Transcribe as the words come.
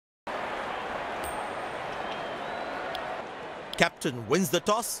Captain wins the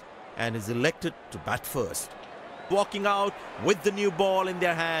toss and is elected to bat first. Walking out with the new ball in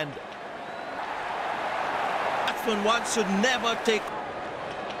their hand. Batsman one should never take.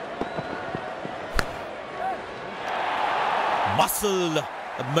 Muscle,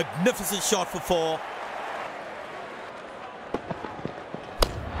 a magnificent shot for 4.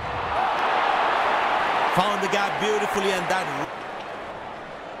 Found the gap beautifully, and that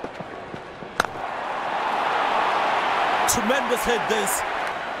tremendous hit this.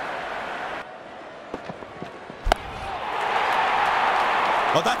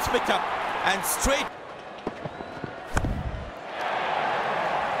 Oh, that's picked up and straight.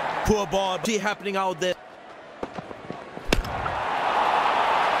 Poor ball happening out there.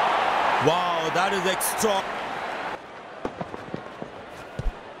 Wow, that is extra.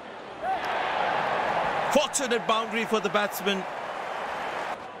 Fortunate boundary for the batsman.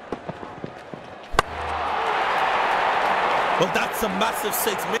 Well, that's a massive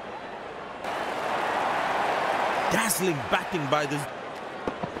 6. Dazzling batting by this.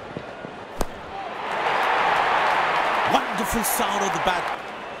 Wonderful sound of the bat.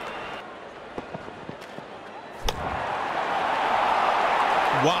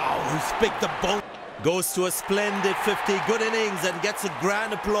 Wow, he's picked the ball. Goes to a splendid 50. Good innings and gets a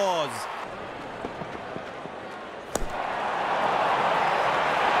grand applause.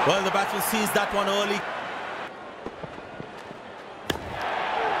 Well, the batsman sees that one early.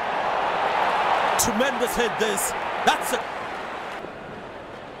 Tremendous hit this. That's a...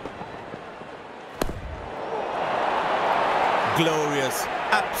 glorious.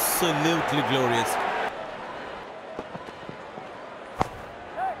 Absolutely glorious.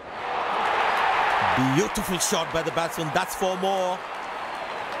 Beautiful shot by the batsman. That's 4 more.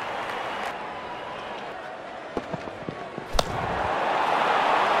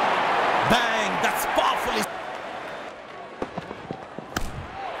 Bang! That's powerfully.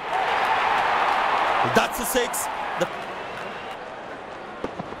 That's a 6.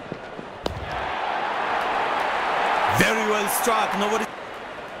 Very well struck. Nobody.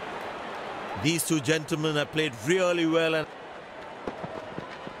 These two gentlemen have played really well and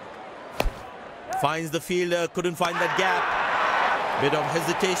finds the fielder, couldn't find that gap. Bit of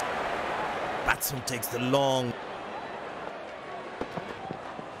hesitation. Batsman takes the long.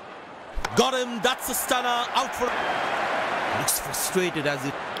 Got him, that's a stunner, out for... Looks frustrated as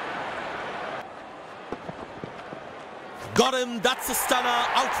it... Got him, that's a stunner,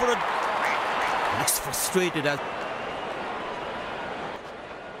 out for a... Looks frustrated as...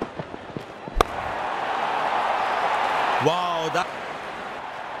 Wow, that...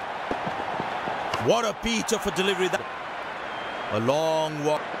 What a peach of a delivery. That a long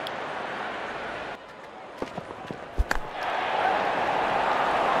walk.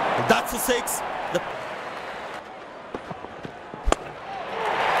 That's a 6.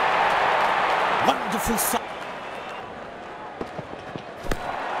 Wonderful shot.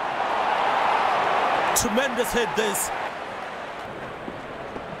 Tremendous hit this.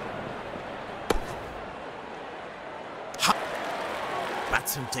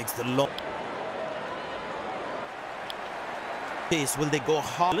 Batsman takes the long. Will they go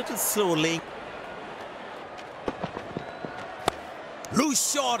hard? A little slowly.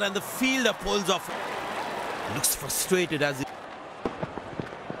 Loose shot and the fielder pulls off. Looks frustrated as it.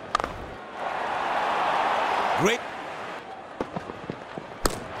 Great.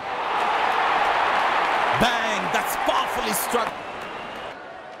 Bang! That's powerfully struck.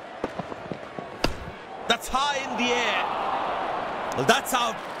 That's high in the air. Well, that's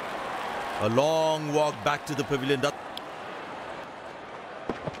out. A long walk back to the pavilion.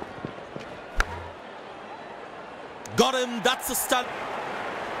 Got him, that's a stunt.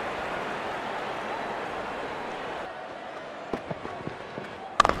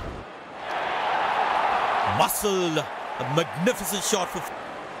 Muscle, a magnificent shot for...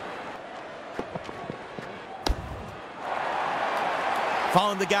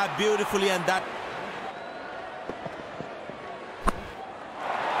 Found the gap beautifully and that...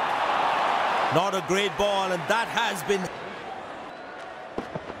 Not a great ball and that has been...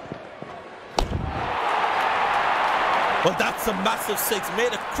 Well, that's a massive 6.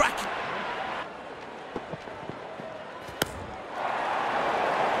 Made a cracking.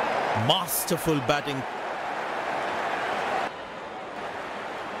 Masterful batting.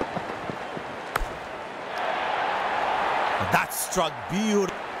 That struck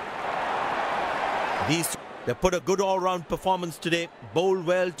beautiful. They put a good all-round performance today. Bowled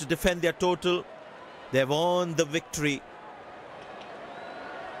well to defend their total. They've earned the victory.